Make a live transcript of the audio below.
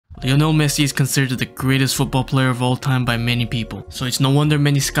Lionel Messi is considered the greatest football player of all time by many people, so it's no wonder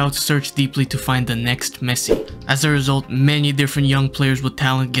many scouts search deeply to find the next Messi. As a result, many different young players with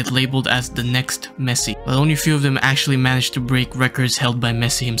talent get labeled as the next Messi, but only few of them actually manage to break records held by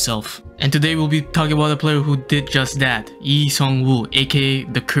Messi himself. And today we'll be talking about a player who did just that, Seung Woo, aka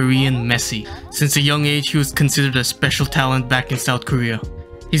the Korean Messi. Since a young age, he was considered a special talent back in South Korea.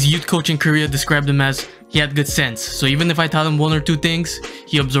 His youth coach in Korea described him as, he had good sense, so even if I taught him one or two things,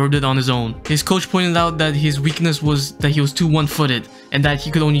 he absorbed it on his own. His coach pointed out that his weakness was that he was too one-footed, and that he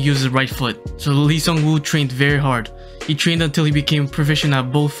could only use his right foot. So Seung Woo trained very hard. He trained until he became proficient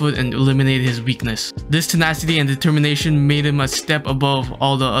at both foot and eliminated his weakness. This tenacity and determination made him a step above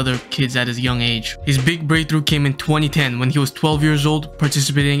all the other kids at his young age. His big breakthrough came in 2010 when he was 12 years old,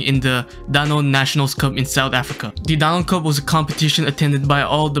 participating in the Danone Nationals Cup in South Africa. The Danone Cup was a competition attended by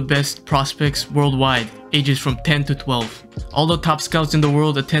all the best prospects worldwide, ages from 10 to 12. All the top scouts in the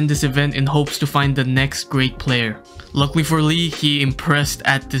world attend this event in hopes to find the next great player. Luckily for Lee, he impressed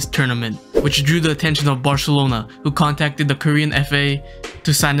at this tournament, which drew the attention of Barcelona, who contacted the Korean FA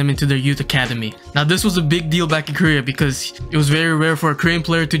to sign him into their youth academy. Now this was a big deal back in Korea because it was very rare for a Korean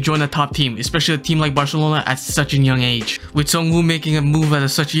player to join a top team, especially a team like Barcelona at such a young age. With Seung Woo making a move at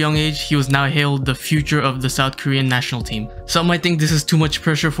such a young age, he was now hailed the future of the South Korean national team. Some might think this is too much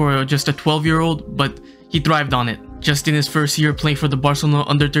pressure for just a 12-year-old, but he thrived on it. Just in his first year playing for the Barcelona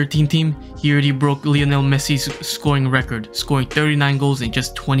under-13 team, he already broke Lionel Messi's scoring record, scoring 39 goals in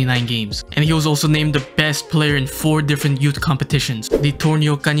just 29 games. And he was also named the best player in 4 different youth competitions: the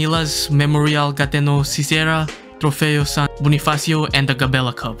Torneo Canilas, Memorial Gateno Cicera, Trofeo San Bonifacio, and the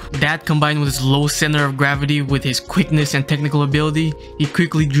Gabela Cup. That, combined with his low center of gravity with his quickness and technical ability, he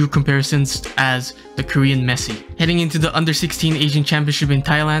quickly drew comparisons as the Korean Messi. Heading into the Under-16 Asian Championship in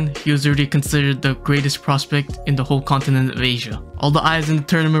Thailand, he was already considered the greatest prospect in the whole continent of Asia. All the eyes in the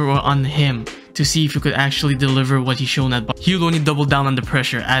tournament were on him to see if he could actually deliver what he shown at. He would only double down on the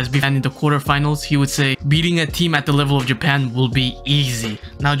pressure, as before in the quarterfinals, he would say, beating a team at the level of Japan will be easy.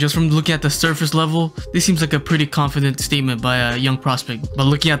 Now just from looking at the surface level, this seems like a pretty confident statement by a young prospect, but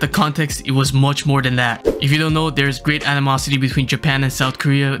looking at the context, it was much more than that. If you don't know, there's great animosity between Japan and South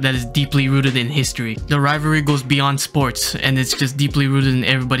Korea that is deeply rooted in history. The rivalry goes beyond sports, and it's just deeply rooted in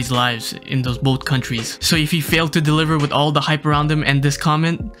everybody's lives in those both countries. So if he failed to deliver with all the hype around him and this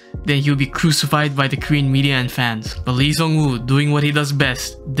comment, then he would be crucified by the Korean media and fans. But Seung Woo, doing what he does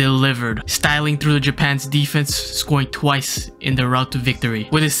best, delivered, styling through the Japan's defense, scoring twice in the route to victory.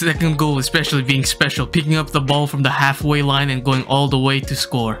 With his second goal especially being special, picking up the ball from the halfway line and going all the way to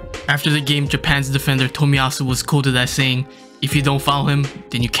score. After the game, Japan's defender Tomiyasu was quoted as saying, "If you don't foul him,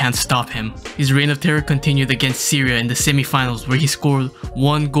 then you can't stop him." His reign of terror continued against Syria in the semi-finals, where he scored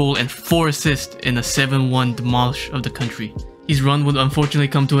 1 goal and 4 assists in a 7-1 demolish of the country. His run would unfortunately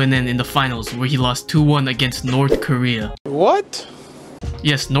come to an end in the finals, where he lost 2-1 against North Korea. What?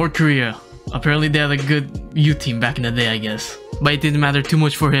 Yes, North Korea. Apparently they had a good youth team back in the day, I guess. But it didn't matter too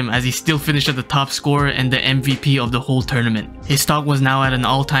much for him, as he still finished as the top scorer and the MVP of the whole tournament. His stock was now at an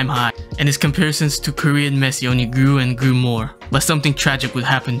all-time high, and his comparisons to Korean Messi only grew and grew more. But something tragic would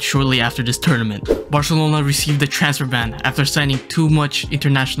happen shortly after this tournament. Barcelona received a transfer ban after signing too much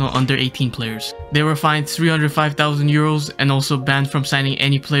international under-18 players. They were fined 305,000 euros and also banned from signing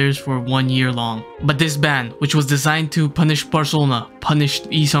any players for 1 year long. But this ban, which was designed to punish Barcelona, punished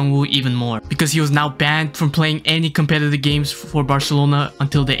Seung Woo even more, because he was now banned from playing any competitive games for Barcelona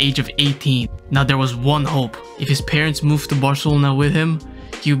until the age of 18. Now there was one hope: if his parents moved to Barcelona with him,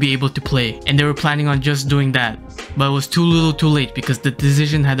 he would be able to play, and they were planning on just doing that. But it was too little too late because the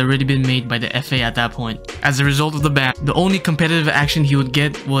decision had already been made by the FA at that point. As a result of the ban, the only competitive action he would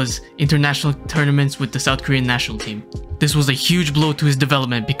get was international tournaments with the South Korean national team. This was a huge blow to his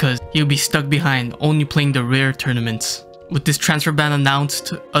development because he would be stuck behind, only playing the rare tournaments. With this transfer ban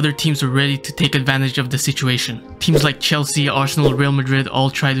announced, other teams were ready to take advantage of the situation. Teams like Chelsea, Arsenal, Real Madrid all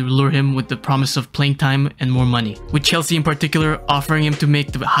tried to lure him with the promise of playing time and more money. With Chelsea in particular offering him to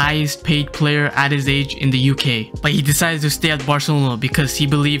make the highest paid player at his age in the UK. But he decided to stay at Barcelona because he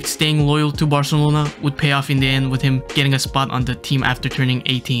believed staying loyal to Barcelona would pay off in the end, with him getting a spot on the team after turning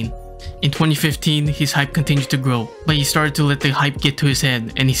 18. In 2015, his hype continued to grow, but he started to let the hype get to his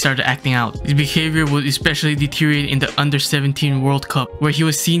head and he started acting out. His behavior would especially deteriorate in the Under-17 World Cup, where he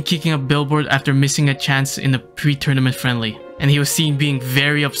was seen kicking a billboard after missing a chance in a pre-tournament friendly. And he was seen being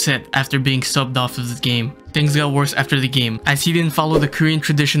very upset after being subbed off of the game. Things got worse after the game, as he didn't follow the Korean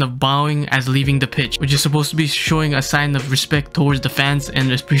tradition of bowing as leaving the pitch, which is supposed to be showing a sign of respect towards the fans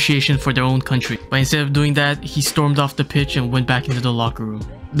and appreciation for their own country. But instead of doing that, he stormed off the pitch and went back into the locker room.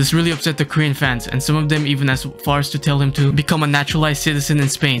 This really upset the Korean fans, and some of them even as far as to tell him to become a naturalized citizen in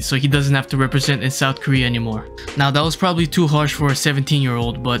Spain so he doesn't have to represent in South Korea anymore. Now that was probably too harsh for a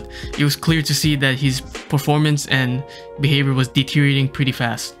 17-year-old, but it was clear to see that his performance and behavior was deteriorating pretty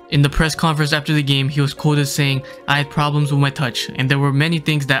fast. In the press conference after the game, he was quoted saying, "I had problems with my touch, and there were many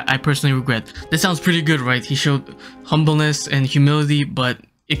things that I personally regret." This sounds pretty good, right? He showed humbleness and humility, but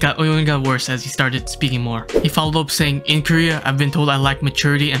it only got worse as he started speaking more. He followed up saying, "In Korea, I've been told I lack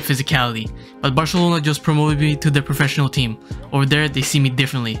maturity and physicality, but Barcelona just promoted me to their professional team. Over there, they see me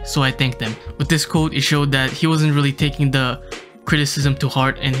differently, so I thank them." With this quote, it showed that he wasn't really taking the criticism to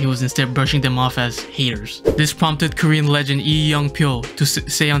heart, and he was instead brushing them off as haters. This prompted Korean legend Lee Young-pyo to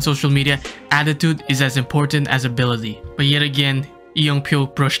say on social media, "Attitude is as important as ability." But yet again, Lee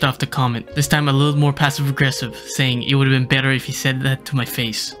Young-pyo brushed off the comment, this time a little more passive-aggressive, saying it would have been better if he said that to my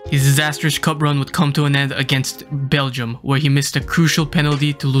face. His disastrous cup run would come to an end against Belgium, where he missed a crucial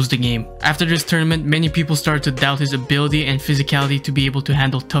penalty to lose the game. After this tournament, many people started to doubt his ability and physicality to be able to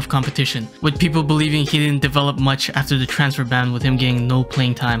handle tough competition, with people believing he didn't develop much after the transfer ban, with him getting no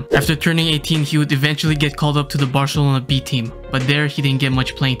playing time. After turning 18, he would eventually get called up to the Barcelona B team, but there he didn't get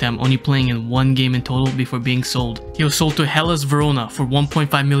much playing time, only playing in one game in total before being sold. He was sold to Hellas Verona for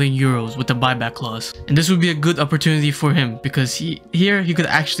 1.5 million euros with a buyback clause. And this would be a good opportunity for him because here he could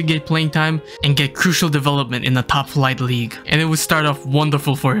actually get playing time and get crucial development in the top flight league. And it would start off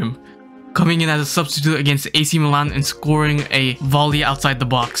wonderful for him, coming in as a substitute against AC Milan and scoring a volley outside the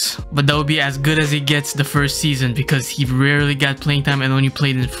box. But that would be as good as it gets the first season because he rarely got playing time and only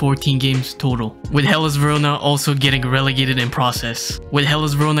played in 14 games total, with Hellas Verona also getting relegated in process. With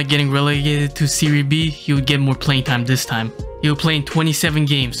Hellas Verona getting relegated to Serie B, he would get more playing time this time. He would play in 27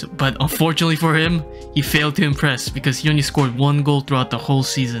 games, but unfortunately for him, he failed to impress because he only scored 1 goal throughout the whole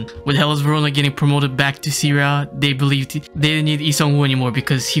season. With Hellas Verona getting promoted back to Serie A, they believed they didn't need Seung Woo anymore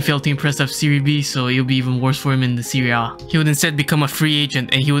because he failed to impress at Serie B, so it would be even worse for him in the Serie A. He would instead become a free agent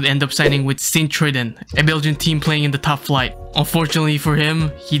and he would end up signing with Sint-Truiden, a Belgian team playing in the top flight. Unfortunately for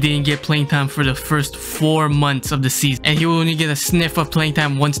him, he didn't get playing time for the first 4 months of the season, and he would only get a sniff of playing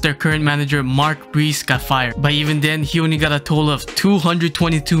time once their current manager Marc Brice got fired. But even then, he only got a total of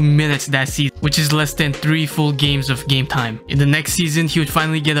 222 minutes that season, which is less than 3 full games of game time. In the next season, he would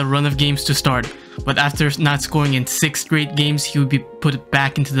finally get a run of games to start, but after not scoring in 6 straight games, he would be put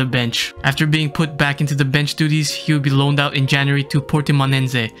back into the bench. After being put back into the bench duties, he would be loaned out in January to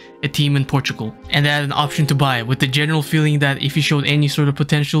Portimonense, a team in Portugal, and they had an option to buy, with the general feeling that if he showed any sort of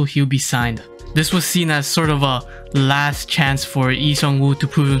potential, he would be signed. This was seen as sort of a last chance for Seung Woo to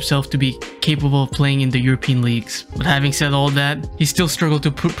prove himself to be capable of playing in the European leagues. But having said all that, he still struggled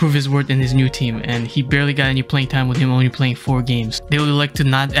to prove his worth in his new team, and he barely got any playing time with him only playing 4 games. They would elect to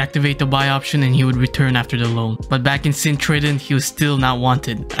not activate the buy option and he would return after the loan. But back in Sint-Truiden, he was still not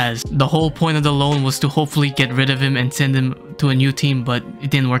wanted, as the whole point of the loan was to hopefully get rid of him and send him to a new team, but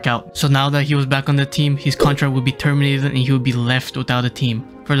it didn't work out. So now that he was back on the team, his contract would be terminated and he would be left without a team.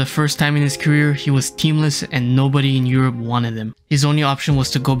 For the first time in his career, he was teamless and nobody in Europe wanted him. His only option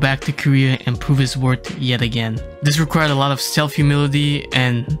was to go back to Korea and prove his worth yet again. This required a lot of self-humility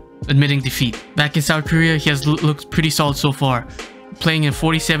and admitting defeat. Back in South Korea, he has looked pretty solid so far, playing in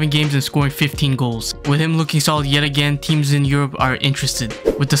 47 games and scoring 15 goals. With him looking solid yet again, teams in Europe are interested,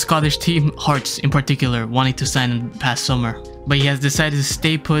 with the Scottish team Hearts in particular wanting to sign him past summer. But he has decided to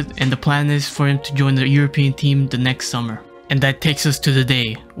stay put, and the plan is for him to join the European team the next summer. And that takes us to the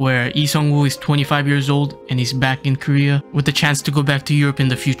day where Seung Woo is 25 years old and he's back in Korea with the chance to go back to Europe in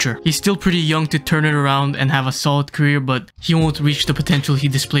the future. He's still pretty young to turn it around and have a solid career, but he won't reach the potential he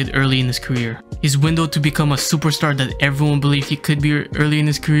displayed early in his career. His window to become a superstar that everyone believed he could be early in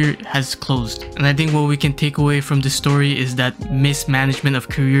his career has closed. And I think what we can take away from this story is that mismanagement of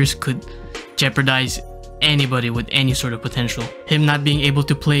careers could jeopardize anybody with any sort of potential. Him not being able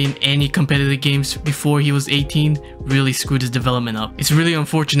to play in any competitive games before he was 18 really screwed his development up. It's really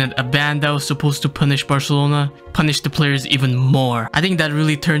unfortunate a ban that was supposed to punish Barcelona punished the players even more. I think that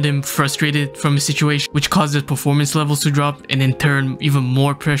really turned him frustrated from his situation, which caused his performance levels to drop, and in turn even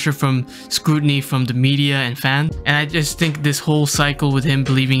more pressure from scrutiny from the media and fans. And I just think this whole cycle with him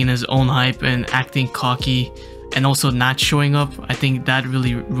believing in his own hype and acting cocky and also not showing up, I think that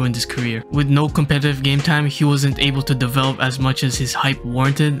really ruined his career. With no competitive game time, he wasn't able to develop as much as his hype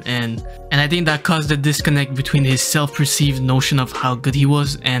warranted, and I think that caused a disconnect between his self-perceived notion of how good he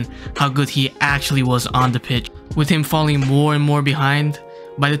was and how good he actually was on the pitch. With him falling more and more behind,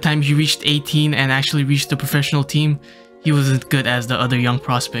 by the time he reached 18 and actually reached the professional team, he wasn't good as the other young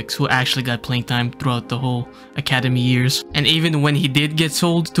prospects who actually got playing time throughout the whole academy years. And even when he did get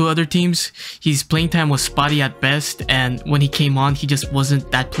sold to other teams, his playing time was spotty at best, and when he came on, he just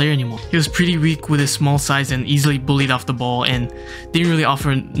wasn't that player anymore. He was pretty weak with his small size and easily bullied off the ball, and didn't really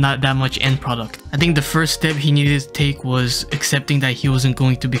offer not that much end product. I think the first step he needed to take was accepting that he wasn't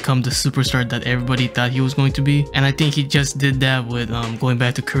going to become the superstar that everybody thought he was going to be, and I think he just did that with going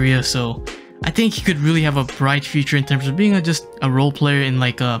back to Korea. So I think he could really have a bright future in terms of being just a role player in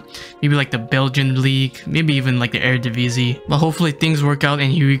like maybe like the Belgian league, maybe even like the Eredivisie. But hopefully things work out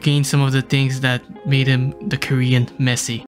and he regains some of the things that made him the Korean Messi.